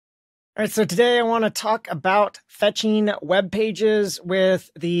All right, so today I want to talk about fetching web pages with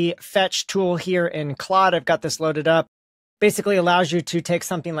the fetch tool here in Claude. I've got this loaded up. Basically allows you to take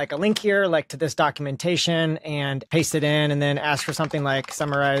something like a link here, like to this documentation, and paste it in, and then ask for something like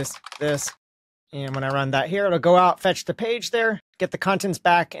summarize this. And when I run that here, it'll go out, fetch the page there, get the contents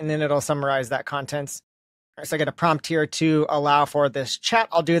back, and then it'll summarize that contents. All right, so I get a prompt here to allow for this chat.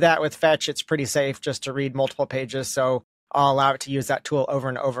 I'll do that with fetch. It's pretty safe just to read multiple pages. So I'll allow it to use that tool over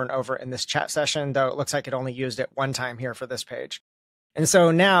and over and over in this chat session, though it looks like it only used it one time here for this page. And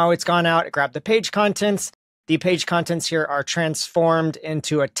so now it's gone out, it grabbed the page contents. The page contents here are transformed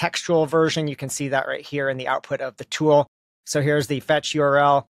into a textual version. You can see that right here in the output of the tool. So here's the fetch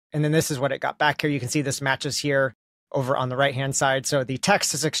URL. And then this is what it got back here. You can see this matches here over on the right-hand side. So the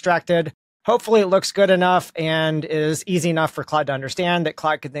text is extracted. Hopefully it looks good enough and is easy enough for Claude to understand that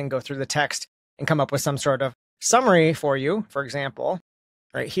Claude could then go through the text and come up with some sort of summary for you. For example,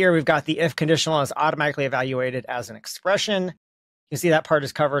 right here, we've got the if conditional is automatically evaluated as an expression. You see that part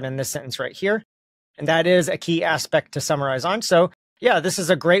is covered in this sentence right here. And that is a key aspect to summarize on. So yeah, this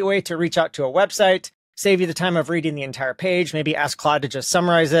is a great way to reach out to a website, save you the time of reading the entire page, maybe ask Claude to just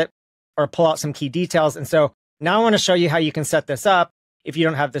summarize it or pull out some key details. And so now I want to show you how you can set this up if you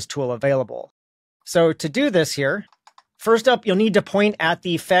don't have this tool available. So to do this here, first up, you'll need to point at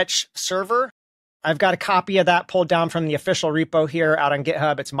the fetch server. I've got a copy of that pulled down from the official repo here out on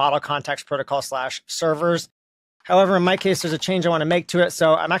GitHub. It's model context protocol/servers. However, in my case, there's a change I want to make to it.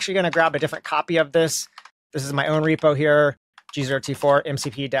 So I'm actually going to grab a different copy of this. This is my own repo here, G0T4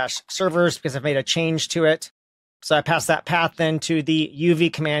 mcp-servers, because I've made a change to it. So I pass that path then to the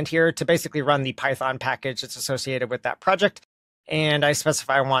UV command here to basically run the Python package that's associated with that project. And I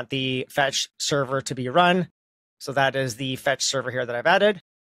specify I want the fetch server to be run. So that is the fetch server here that I've added.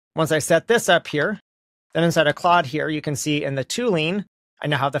 Once I set this up here, then inside of Claude here, you can see in the tooling, I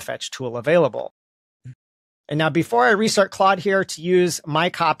now have the fetch tool available. And now before I restart Claude here to use my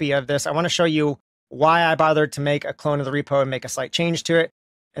copy of this, I want to show you why I bothered to make a clone of the repo and make a slight change to it.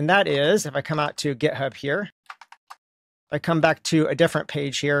 And that is, if I come out to GitHub here, if I come back to a different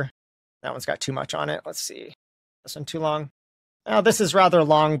page here, that one's got too much on it. Let's see, this one too long. Now this is rather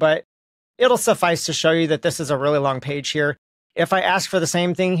long, but it'll suffice to show you that this is a really long page here. If I ask for the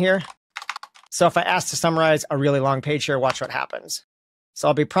same thing here, so if I ask to summarize a really long page here, watch what happens. So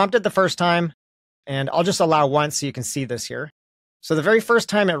I'll be prompted the first time, and I'll just allow once so you can see this here. So the very first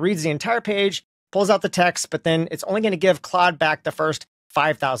time it reads the entire page, pulls out the text, but then it's only going to give Claude back the first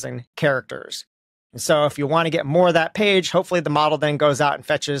 5,000 characters. And so if you want to get more of that page, hopefully the model then goes out and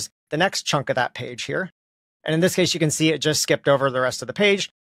fetches the next chunk of that page here. And in this case, you can see it just skipped over the rest of the page.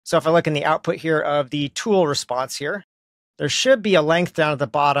 So if I look in the output here of the tool response here, there should be a length down at the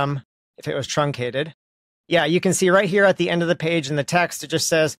bottom if it was truncated. Yeah, you can see right here at the end of the page in the text, it just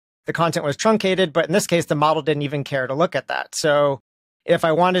says the content was truncated, but in this case, the model didn't even care to look at that. So if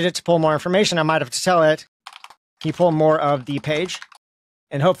I wanted it to pull more information, I might have to tell it, can you pull more of the page?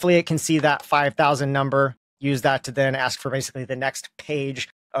 And hopefully it can see that 5,000 number, use that to then ask for basically the next page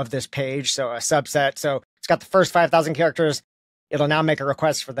of this page. So a subset. So it's got the first 5,000 characters. It'll now make a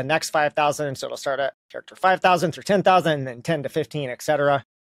request for the next 5,000. So it'll start at character 5,000 through 10,000, and then 10 to 15, etc.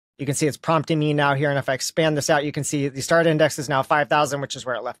 You can see it's prompting me now here. And if I expand this out, you can see the start index is now 5,000, which is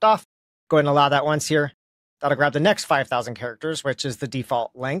where it left off. Go ahead and allow that once here. That'll grab the next 5,000 characters, which is the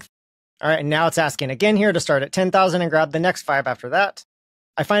default length. All right, and now it's asking again here to start at 10,000 and grab the next 5 after that.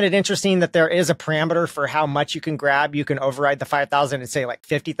 I find it interesting that there is a parameter for how much you can grab. You can override the 5,000 and say like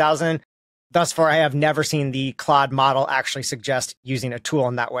 50,000. Thus far, I have never seen the Claude model actually suggest using a tool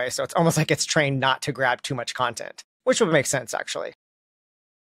in that way. So it's almost like it's trained not to grab too much content, which would make sense, actually.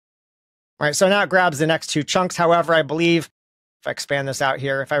 All right, so now it grabs the next 2 chunks. However, I believe, if I expand this out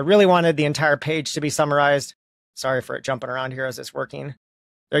here, if I really wanted the entire page to be summarized, sorry for it jumping around here as it's working.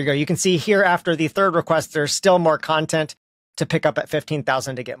 There you go. You can see here after the third request, there's still more content to pick up at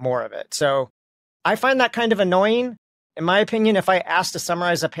 15,000 to get more of it. So I find that kind of annoying. In my opinion, if I ask to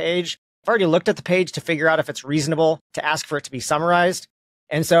summarize a page, I've already looked at the page to figure out if it's reasonable to ask for it to be summarized.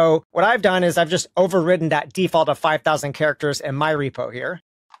 And so what I've done is I've just overridden that default of 5,000 characters in my repo here.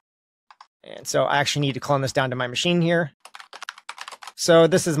 And so I actually need to clone this down to my machine here. So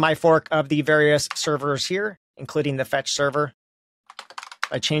this is my fork of the various servers here, including the fetch server.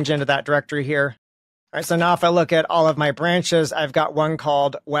 I change into that directory here. All right, so now if I look at all of my branches, I've got one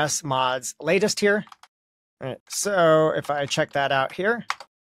called Wes Mods Latest here. All right, so if I check that out here,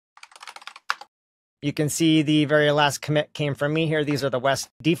 you can see the very last commit came from me here. These are the Wes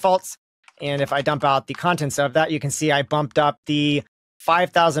defaults. And if I dump out the contents of that, you can see I bumped up the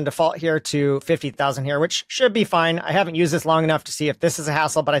 5,000 default here to 50,000 here, which should be fine. I haven't used this long enough to see if this is a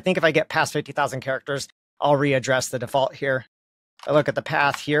hassle, but I think if I get past 50,000 characters, I'll readdress the default here. If I look at the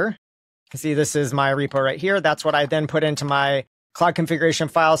path here, you can see this is my repo right here. That's what I then put into my Claude configuration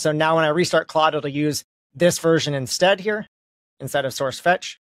file. So now when I restart Claude, it'll use this version instead here, instead of source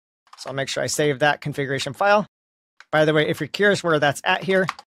fetch. So I'll make sure I save that configuration file. By the way, if you're curious where that's at here,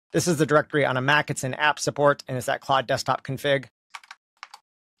 this is the directory on a Mac. It's in app support, and it's that Claude desktop config.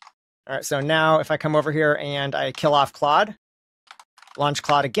 All right, so now if I come over here and I kill off Claude, launch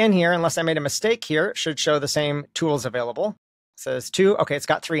Claude again here, unless I made a mistake here, it should show the same tools available. It says 2. Okay, it's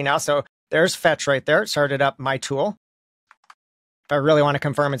got 3 now. So there's fetch right there. It started up my tool. If I really want to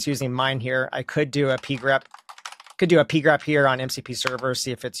confirm it's using mine here, I could do a pgrep. Could do a pgrep here on MCP server,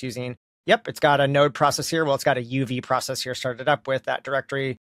 see if it's using, yep, it's got a node process here. Well, it's got a UV process here started up with that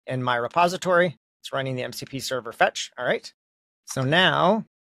directory in my repository. It's running the MCP server fetch. All right. So now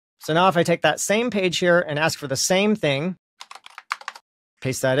if I take that same page here and ask for the same thing,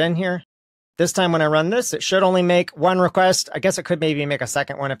 paste that in here. This time when I run this, it should only make one request. I guess it could maybe make a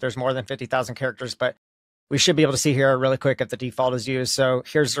second one if there's more than 50,000 characters, but we should be able to see here really quick if the default is used. So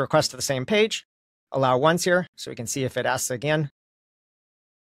here's the request to the same page. Allow once here so we can see if it asks again.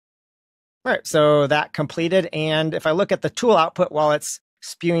 All right, so that completed. And if I look at the tool output while it's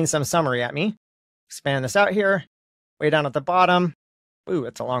spewing some summary at me, expand this out here, way down at the bottom. Ooh,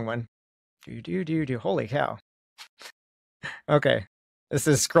 it's a long one. Holy cow. Okay. This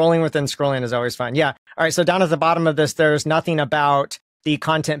is scrolling within scrolling is always fun. Yeah. All right. So down at the bottom of this, there's nothing about the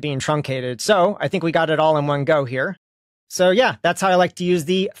content being truncated. So I think we got it all in one go here. So yeah, that's how I like to use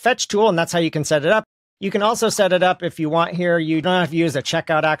the fetch tool, and that's how you can set it up. You can also set it up if you want here. You don't have to use a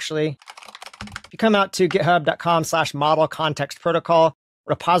checkout actually. If you come out to github.com/model context protocol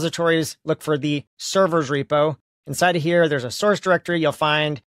repositories, look for the servers repo. Inside of here, there's a source directory. You'll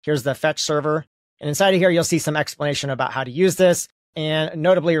find here's the fetch server. And inside of here, you'll see some explanation about how to use this. And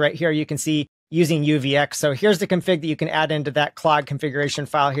notably right here, you can see using UVX. So here's the config that you can add into that Claude configuration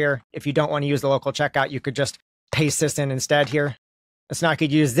file here. If you don't want to use the local checkout, you could just paste this in instead here. So now I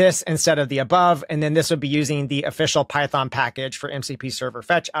could use this instead of the above. And then this would be using the official Python package for MCP server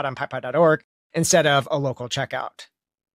fetch out on pypy.org instead of a local checkout.